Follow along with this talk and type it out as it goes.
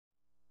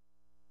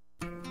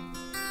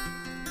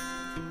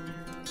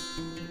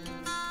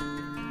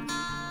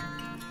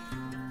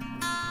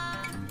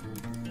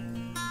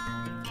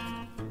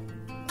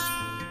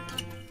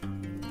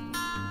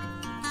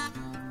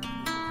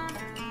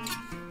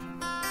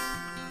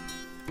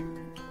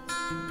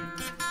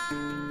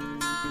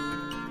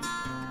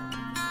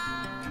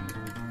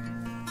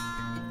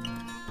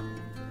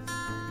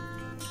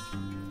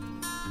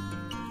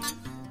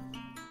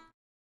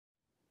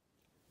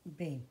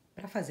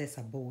fazer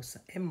essa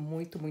bolsa é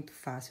muito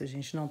fácil,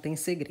 gente, não tem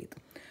segredo.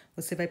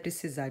 Você vai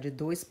precisar de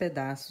 2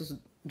 pedaços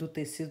do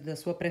tecido da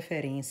sua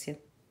preferência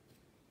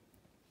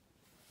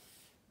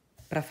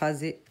para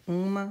fazer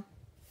uma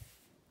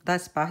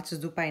das partes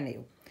do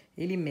painel.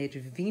 Ele mede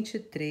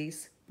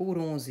 23 por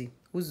 11,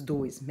 os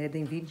dois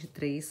medem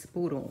 23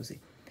 por 11.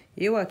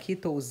 Eu aqui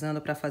estou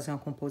usando para fazer uma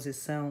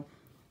composição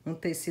um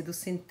tecido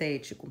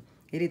sintético.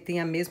 Ele tem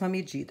a mesma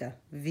medida,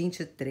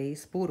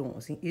 23 por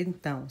 11.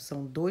 Então,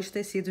 são 2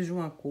 tecidos de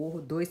uma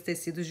cor, 2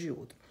 tecidos de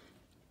outro.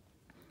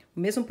 O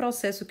mesmo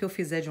processo que eu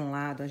fizer de um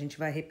lado, a gente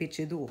vai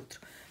repetir do outro.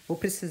 Vou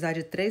precisar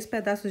de 3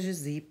 pedaços de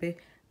zíper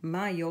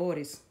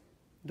maiores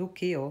do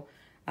que, ó,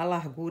 a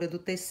largura do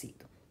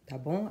tecido, tá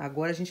bom?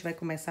 Agora, a gente vai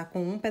começar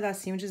com um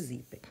pedacinho de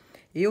zíper.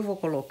 Eu vou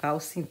colocar o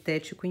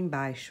sintético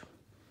embaixo.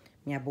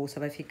 Minha bolsa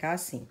vai ficar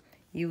assim.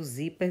 E o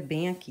zíper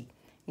bem aqui.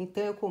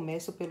 Então, eu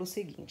começo pelo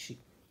seguinte.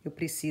 Eu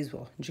preciso,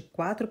 ó, de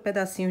 4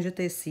 pedacinhos de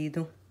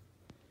tecido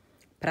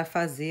para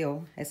fazer,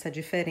 ó, essa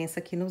diferença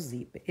aqui no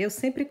zíper. Eu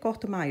sempre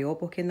corto maior,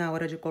 porque na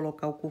hora de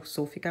colocar o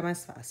cursor fica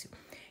mais fácil.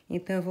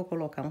 Então, eu vou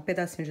colocar um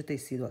pedacinho de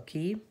tecido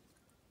aqui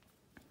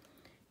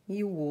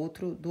e o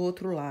outro do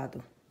outro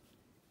lado.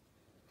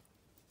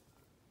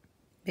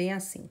 Bem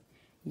assim.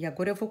 E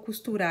agora, eu vou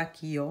costurar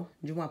aqui, ó,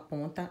 de uma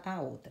ponta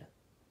à outra.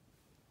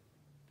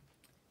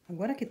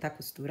 Agora que tá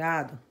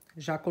costurado,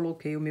 já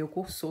coloquei o meu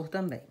cursor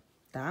também,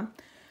 tá?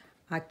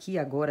 Aqui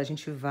agora a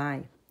gente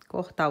vai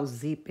cortar o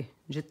zíper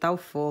de tal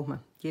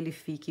forma que ele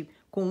fique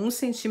com 1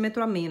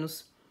 centímetro a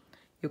menos.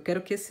 Eu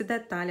quero que esse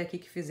detalhe aqui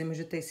que fizemos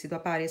de tecido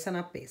apareça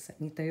na peça.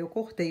 Então, eu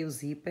cortei o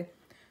zíper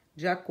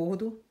de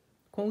acordo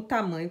com o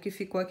tamanho que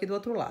ficou aqui do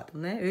outro lado,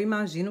 né? Eu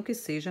imagino que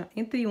seja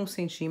entre 1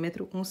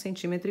 centímetro, 1,5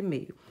 centímetros.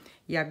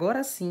 E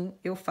agora sim,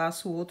 eu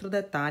faço o outro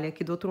detalhe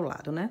aqui do outro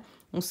lado, né?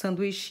 Um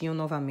sanduichinho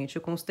novamente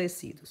com os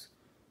tecidos.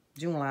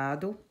 De um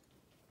lado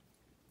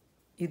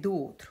e do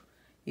outro.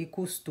 E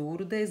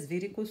costuro,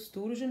 desviro e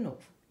costuro de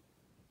novo.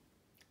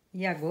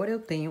 E agora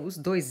eu tenho os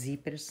 2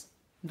 zíperes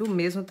do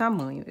mesmo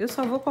tamanho. Eu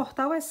só vou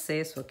cortar o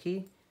excesso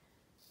aqui,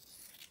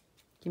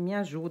 que me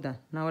ajuda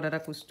na hora da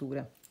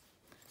costura.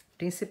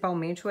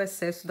 Principalmente o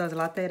excesso das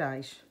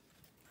laterais.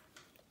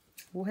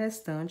 O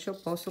restante eu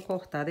posso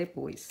cortar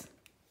depois.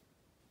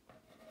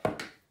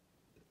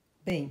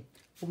 Bem,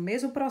 o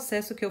mesmo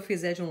processo que eu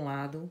fizer de um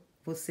lado,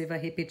 você vai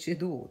repetir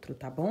do outro,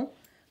 tá bom?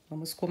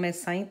 Vamos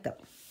começar então.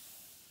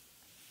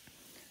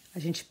 A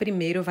gente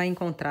primeiro vai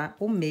encontrar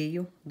o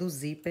meio do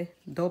zíper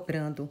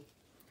dobrando,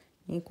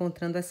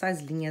 encontrando essas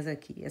linhas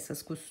aqui,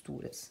 essas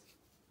costuras.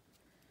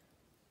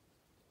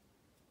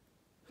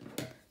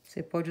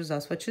 Você pode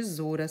usar sua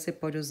tesoura, você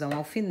pode usar um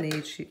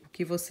alfinete, o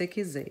que você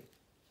quiser.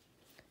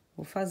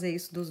 Vou fazer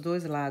isso dos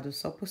 2 lados,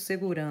 só por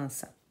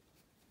segurança.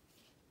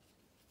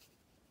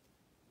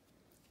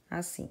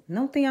 Assim,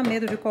 não tenha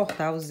medo de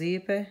cortar o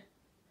zíper,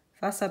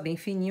 faça bem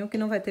fininho que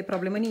não vai ter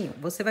problema nenhum.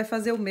 Você vai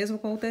fazer o mesmo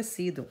com o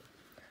tecido.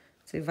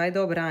 Você vai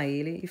dobrar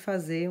ele e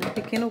fazer um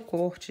pequeno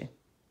corte.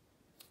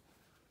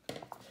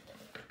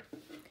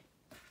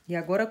 E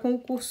agora, com o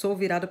cursor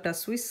virado para a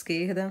sua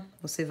esquerda,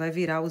 você vai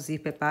virar o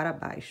zíper para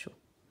baixo.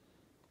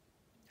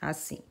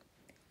 Assim.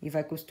 E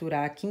vai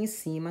costurar aqui em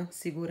cima,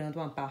 segurando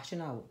uma parte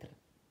na outra.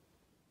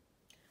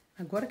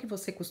 Agora que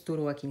você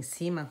costurou aqui em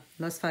cima,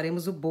 nós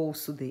faremos o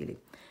bolso dele.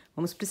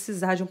 Vamos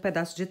precisar de um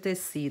pedaço de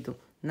tecido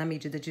na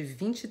medida de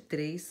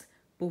 23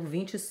 por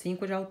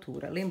 25 de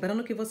altura.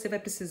 Lembrando que você vai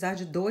precisar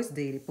de 2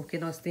 dele, porque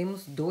nós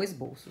temos 2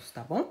 bolsos,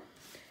 tá bom?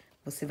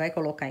 Você vai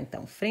colocar,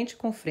 então, frente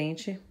com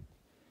frente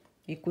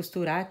e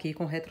costurar aqui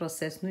com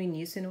retrocesso no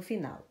início e no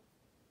final.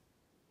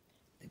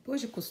 Depois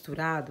de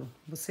costurado,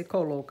 você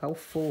coloca o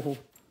forro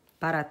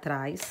para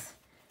trás,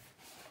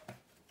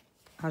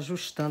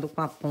 ajustando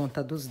com a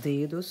ponta dos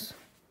dedos.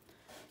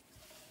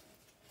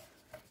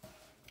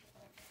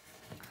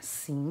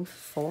 Assim,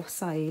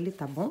 força ele,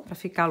 tá bom? Para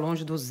ficar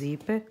longe do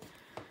zíper.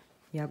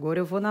 E agora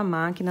eu vou na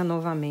máquina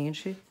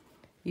novamente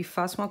e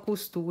faço uma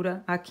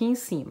costura aqui em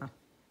cima,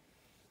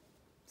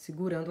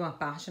 segurando uma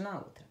parte na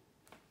outra.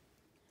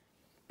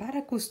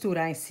 Para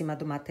costurar em cima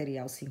do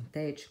material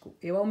sintético,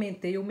 eu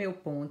aumentei o meu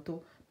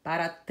ponto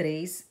para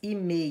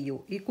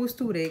 3,5 e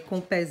costurei com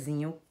o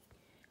pezinho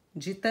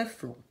de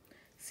teflon.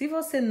 Se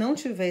você não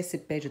tiver esse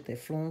pé de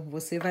teflon,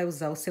 você vai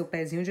usar o seu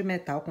pezinho de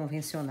metal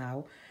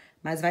convencional,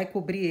 mas vai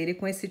cobrir ele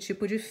com esse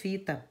tipo de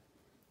fita.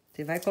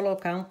 Você vai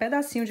colocar um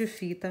pedacinho de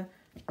fita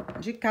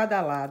de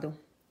cada lado,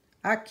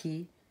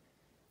 aqui,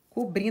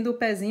 cobrindo o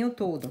pezinho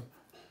todo,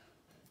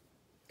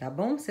 tá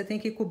bom? Você tem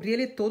que cobrir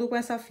ele todo com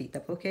essa fita,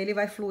 porque ele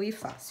vai fluir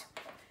fácil.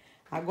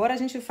 Agora, a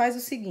gente faz o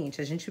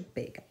seguinte, a gente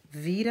pega,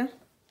 vira,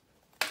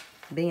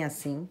 bem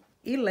assim,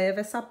 e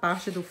leva essa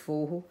parte do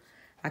forro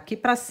aqui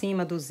pra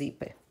cima do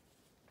zíper.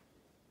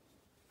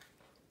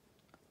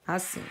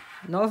 Assim,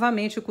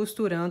 novamente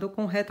costurando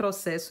com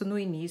retrocesso no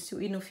início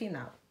e no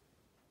final.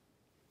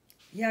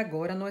 E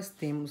agora, nós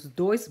temos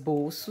 2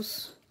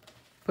 bolsos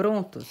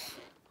prontos.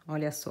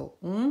 Olha só,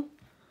 1,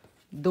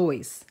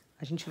 2.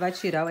 A gente vai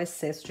tirar o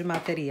excesso de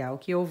material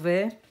que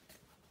houver.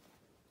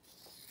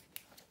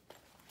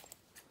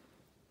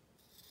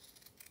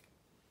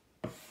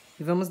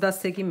 e vamos dar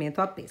seguimento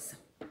à peça.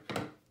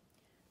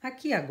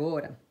 Aqui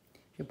agora,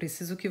 eu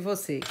preciso que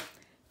você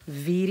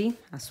vire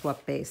a sua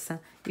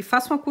peça e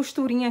faça uma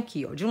costurinha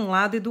aqui, ó, de um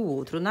lado e do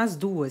outro, nas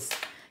duas,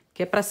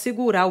 que é para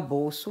segurar o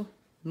bolso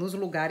nos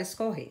lugares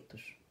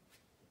corretos.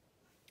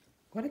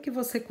 Agora que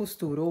você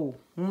costurou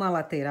uma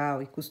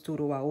lateral e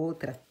costurou a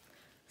outra,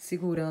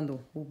 segurando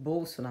o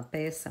bolso na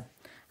peça,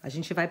 a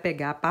gente vai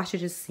pegar a parte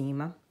de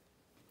cima.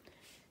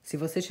 Se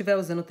você estiver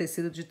usando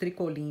tecido de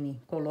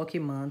tricoline, coloque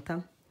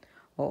manta,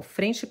 ó,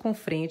 frente com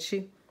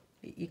frente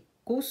e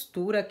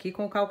costura aqui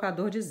com o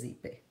calcador de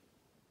zíper.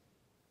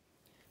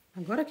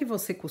 Agora que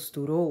você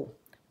costurou,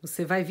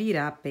 você vai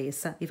virar a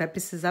peça e vai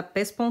precisar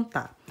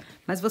pespontar.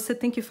 Mas você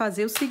tem que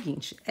fazer o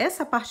seguinte,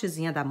 essa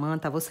partezinha da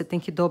manta, você tem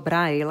que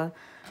dobrar ela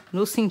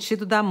no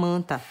sentido da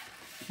manta.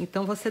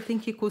 Então, você tem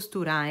que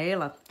costurar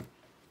ela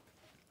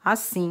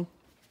assim,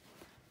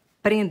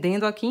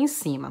 prendendo aqui em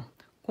cima.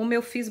 Como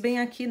eu fiz bem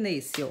aqui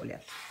nesse,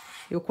 olha.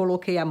 Eu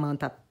coloquei a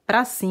manta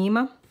pra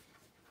cima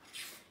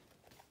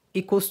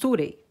e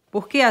costurei.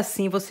 Porque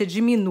assim você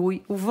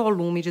diminui o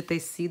volume de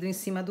tecido em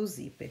cima do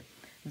zíper.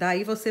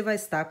 Daí você vai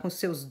estar com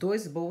seus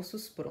 2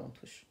 bolsos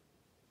prontos.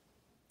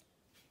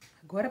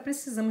 Agora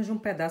precisamos de um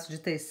pedaço de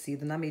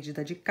tecido na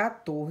medida de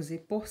 14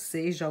 por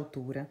 6 de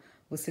altura.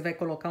 Você vai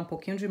colocar um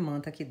pouquinho de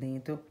manta aqui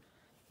dentro,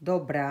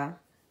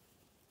 dobrar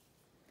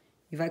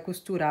e vai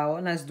costurar,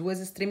 ó, nas 2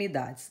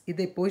 extremidades e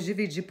depois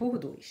dividir por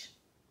 2.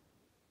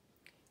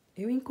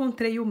 Eu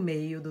encontrei o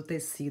meio do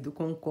tecido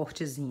com um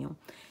cortezinho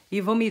e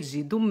vou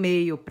medir do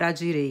meio para a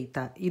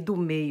direita e do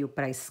meio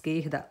para a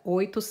esquerda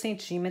 8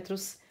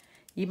 centímetros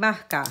e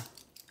marcar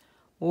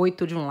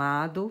 8 de um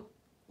lado,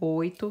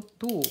 8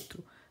 do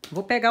outro.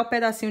 Vou pegar o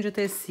pedacinho de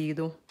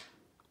tecido,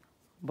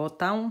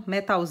 botar um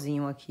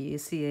metalzinho aqui,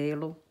 esse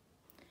elo,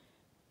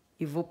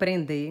 e vou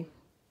prender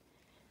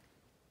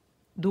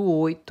do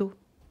 8,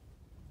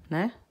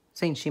 né,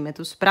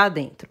 centímetros para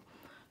dentro,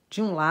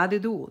 de um lado e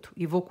do outro,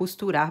 e vou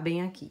costurar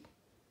bem aqui.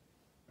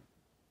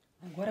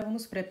 Agora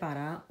vamos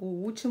preparar o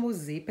último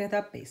zíper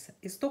da peça.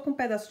 Estou com um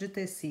pedaço de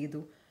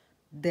tecido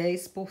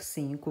 10 por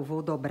 5,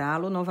 vou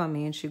dobrá-lo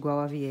novamente igual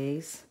a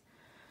viés,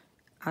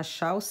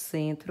 achar o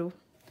centro,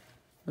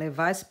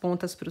 levar as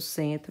pontas para o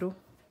centro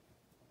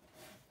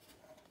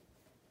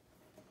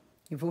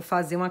e vou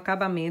fazer um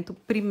acabamento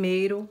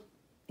primeiro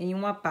em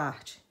uma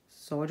parte,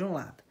 só de um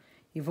lado,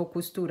 e vou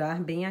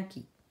costurar bem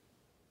aqui.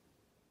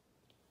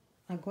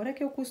 Agora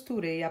que eu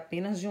costurei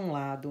apenas de um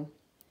lado,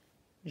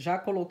 já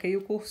coloquei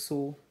o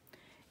cursor,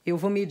 eu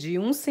vou medir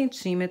 1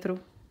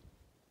 centímetro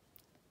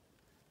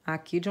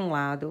aqui de um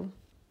lado,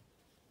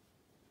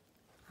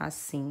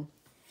 assim,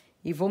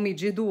 e vou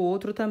medir do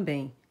outro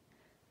também.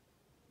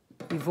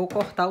 E vou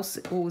cortar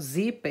o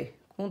zíper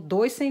com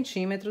 2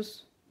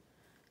 centímetros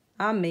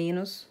a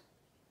menos.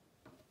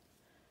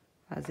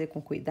 Fazer com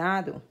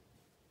cuidado.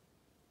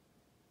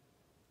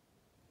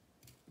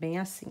 Bem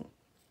assim.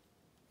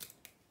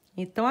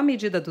 Então, a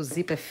medida do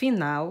zíper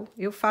final,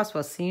 eu faço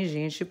assim,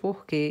 gente,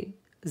 porque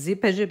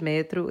zíper de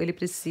metro, ele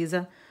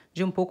precisa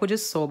de um pouco de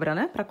sobra,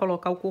 né? Para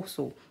colocar o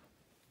cursor.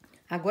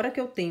 Agora que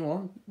eu tenho,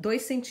 ó,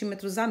 2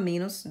 centímetros a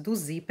menos do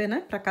zíper,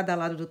 né? Para cada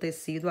lado do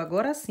tecido,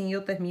 agora sim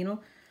eu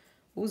termino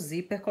o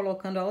zíper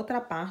colocando a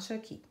outra parte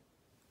aqui.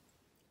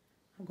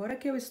 Agora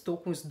que eu estou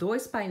com os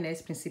 2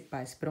 painéis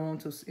principais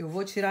prontos, eu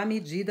vou tirar a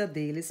medida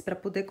deles para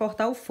poder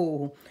cortar o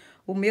forro.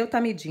 O meu tá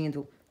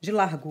medindo de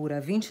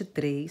largura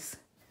 23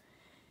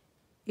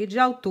 e de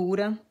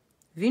altura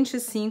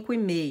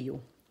 25,5.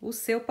 O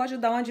seu pode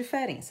dar uma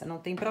diferença, não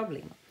tem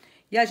problema.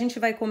 E a gente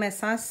vai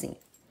começar assim.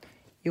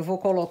 Eu vou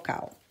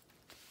colocar, ó,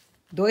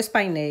 2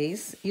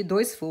 painéis e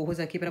 2 forros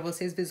aqui para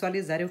vocês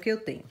visualizarem o que eu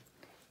tenho.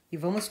 E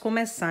vamos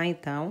começar,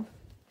 então,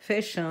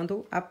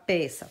 fechando a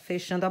peça,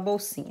 fechando a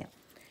bolsinha.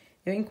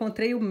 Eu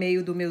encontrei o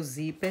meio do meu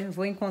zíper,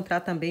 vou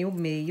encontrar também o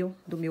meio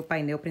do meu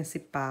painel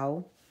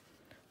principal,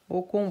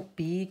 ou com um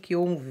pique,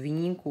 ou um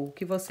vinco, o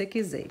que você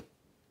quiser.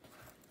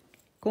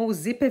 Com o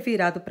zíper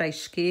virado para a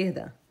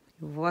esquerda,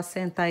 eu vou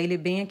assentar ele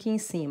bem aqui em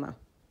cima.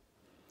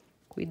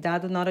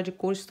 Cuidado na hora de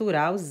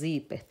costurar o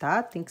zíper,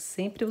 tá? Tem que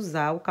sempre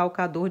usar o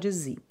calcador de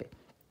zíper.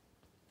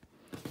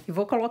 E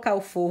vou colocar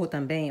o forro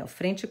também, ó,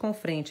 frente com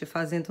frente,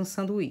 fazendo um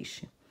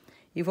sanduíche.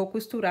 E vou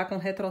costurar com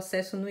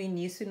retrocesso no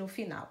início e no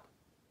final.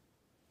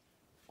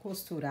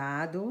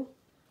 Costurado,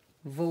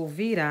 vou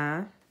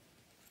virar,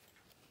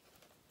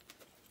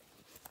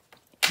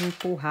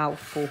 empurrar o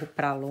forro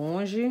para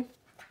longe.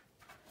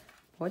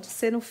 Pode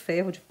ser no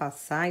ferro de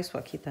passar isso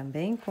aqui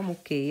também, como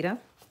queira.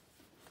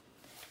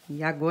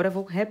 E agora eu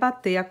vou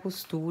rebater a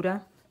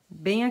costura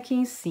bem aqui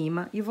em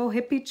cima e vou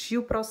repetir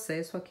o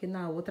processo aqui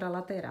na outra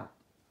lateral.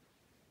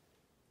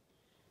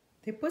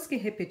 Depois que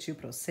repetir o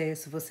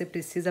processo, você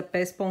precisa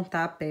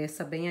pespontar a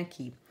peça bem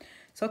aqui.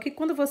 Só que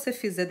quando você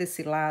fizer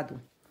desse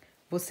lado,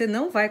 você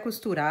não vai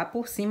costurar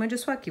por cima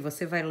disso aqui.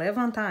 Você vai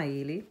levantar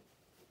ele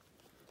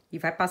e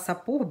vai passar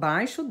por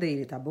baixo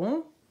dele, tá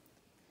bom?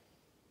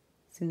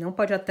 Senão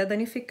pode até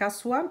danificar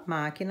sua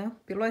máquina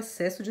pelo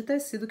excesso de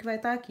tecido que vai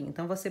estar aqui.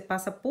 Então, você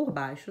passa por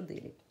baixo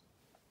dele.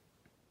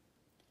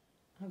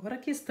 Agora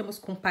que estamos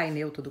com o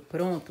painel tudo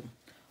pronto,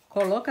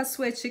 coloca a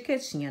sua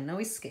etiquetinha,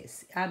 não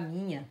esquece. A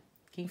minha,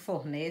 quem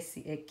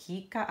fornece é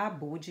Kika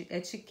Abud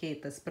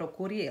Etiquetas,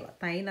 procure ela,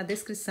 tá aí na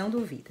descrição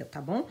do vídeo, tá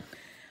bom?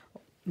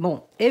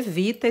 Bom,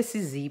 evita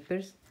esses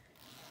zíperes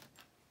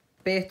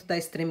perto da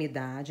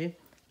extremidade,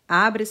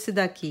 abre esse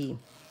daqui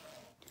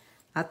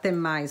até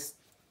mais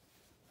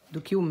do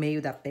que o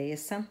meio da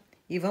peça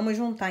e vamos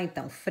juntar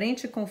então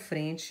frente com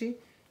frente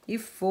e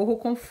forro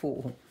com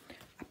forro.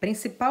 A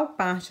principal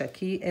parte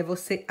aqui é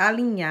você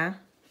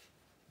alinhar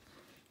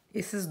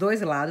esses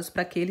dois lados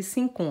para que eles se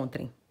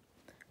encontrem.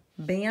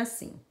 Bem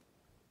assim.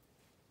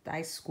 Tá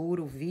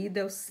escuro o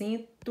vídeo, eu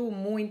sinto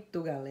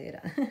muito,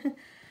 galera.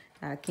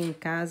 Aqui em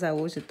casa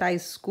hoje tá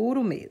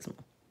escuro mesmo.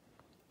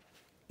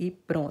 E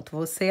pronto,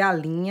 você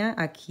alinha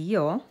aqui,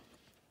 ó,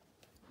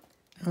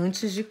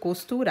 antes de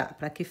costurar,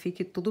 para que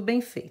fique tudo bem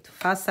feito.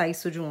 Faça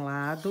isso de um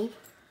lado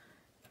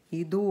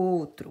e do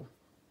outro.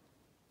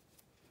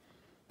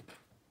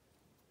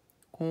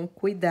 Com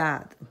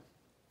cuidado.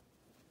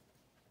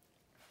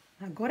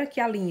 Agora que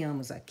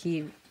alinhamos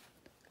aqui,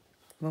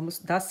 vamos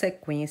dar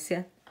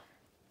sequência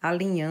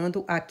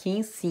alinhando aqui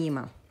em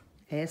cima.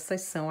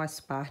 Essas são as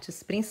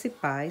partes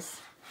principais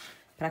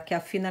para que a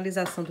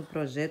finalização do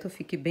projeto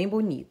fique bem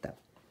bonita.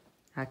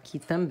 Aqui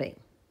também.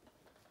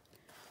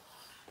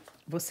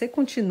 Você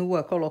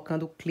continua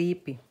colocando o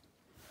clipe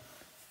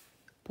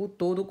por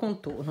todo o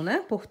contorno,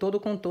 né? Por todo o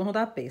contorno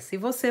da peça. E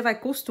você vai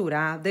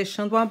costurar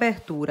deixando uma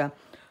abertura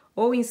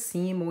ou em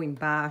cima, ou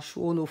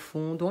embaixo, ou no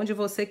fundo, onde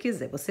você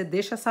quiser. Você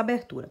deixa essa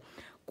abertura.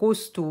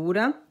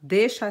 Costura,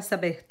 deixa essa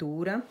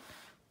abertura,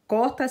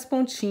 corta as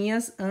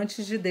pontinhas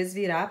antes de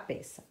desvirar a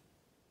peça.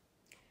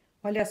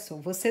 Olha só,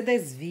 você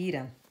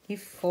desvira e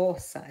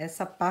força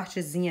essa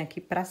partezinha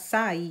aqui para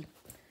sair,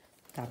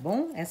 tá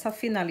bom? Essa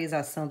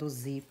finalização do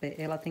zíper,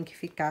 ela tem que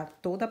ficar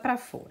toda para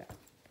fora.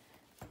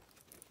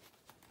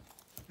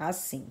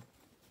 Assim,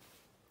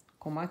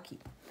 como aqui.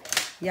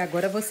 E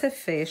agora você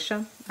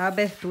fecha a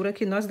abertura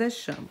que nós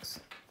deixamos.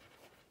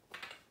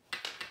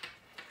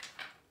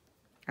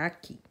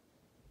 Aqui.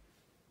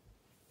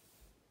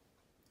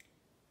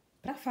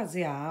 Para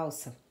fazer a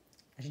alça,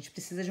 a gente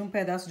precisa de um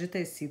pedaço de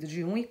tecido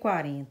de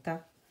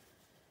 1,40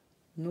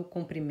 no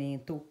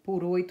comprimento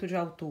por 8 de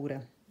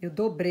altura. Eu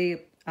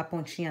dobrei a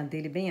pontinha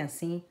dele bem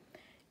assim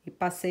e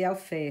passei ao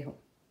ferro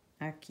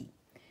aqui.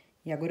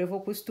 E agora eu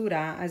vou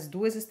costurar as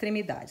duas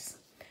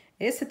extremidades.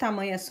 Esse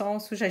tamanho é só uma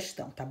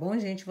sugestão, tá bom,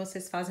 gente?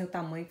 Vocês fazem o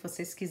tamanho que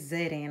vocês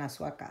quiserem aí na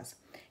sua casa.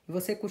 E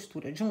você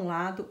costura de um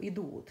lado e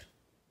do outro.